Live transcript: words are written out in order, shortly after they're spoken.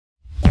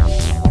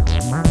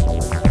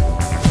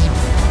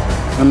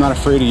I'm not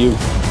afraid of you.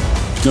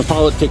 No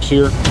politics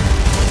here.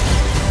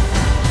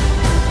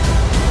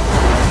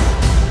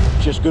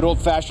 Just good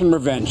old-fashioned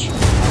revenge.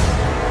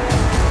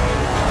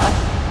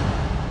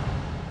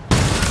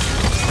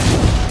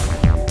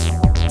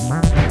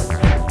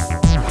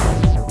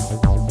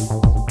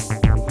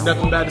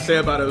 Nothing bad to say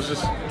about it. It was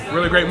just a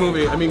really great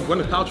movie. I mean,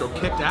 Gwyneth Paltrow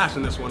kicked ass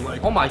in this one.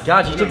 Like, oh my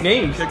God, you took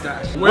names. Kicked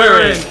ass.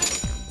 We're in.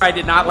 I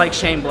did not like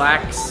Shane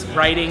Black's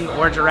writing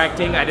or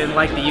directing. I didn't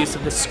like the use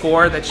of the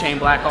score that Shane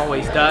Black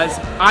always does.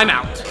 I'm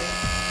out.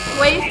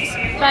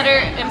 Way better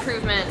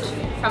improvement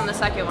from the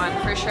second one,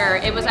 for sure.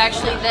 It was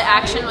actually, the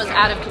action was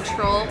out of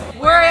control.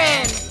 We're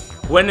in.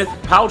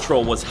 Gwyneth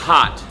Paltrow was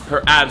hot.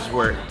 Her abs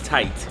were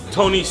tight.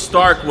 Tony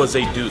Stark was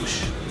a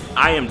douche.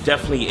 I am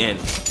definitely in.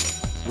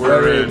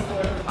 We're in.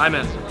 I'm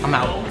in. I'm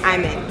out.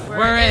 I'm in.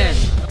 We're in.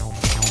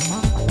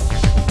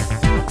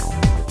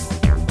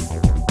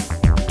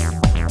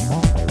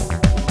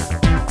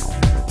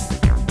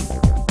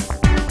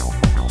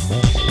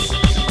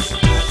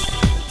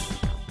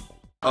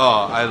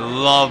 Oh, I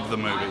love the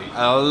movie.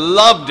 I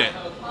loved it.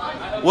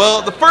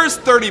 Well, the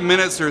first 30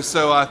 minutes or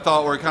so I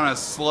thought were kind of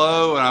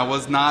slow and I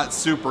was not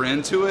super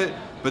into it.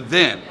 But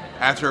then,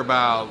 after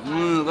about,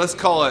 let's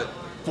call it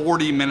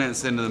 40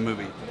 minutes into the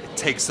movie, it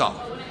takes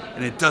off.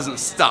 And it doesn't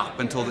stop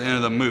until the end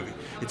of the movie.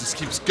 It just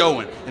keeps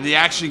going, and the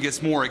action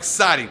gets more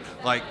exciting.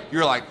 Like,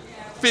 you're like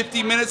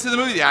 50 minutes in the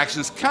movie, the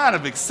action is kind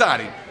of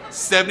exciting.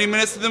 70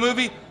 minutes in the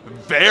movie,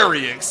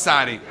 very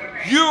exciting.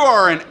 You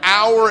are an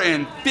hour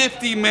and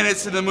 50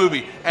 minutes in the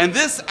movie, and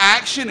this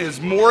action is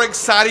more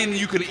exciting than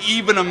you could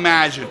even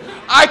imagine.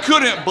 I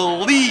couldn't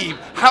believe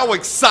how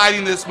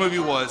exciting this movie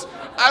was.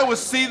 I was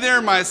sitting there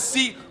in my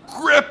seat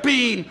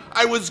gripping.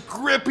 I was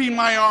gripping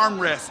my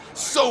armrest.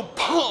 So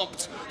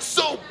pumped.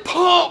 So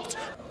pumped!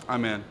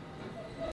 I'm in.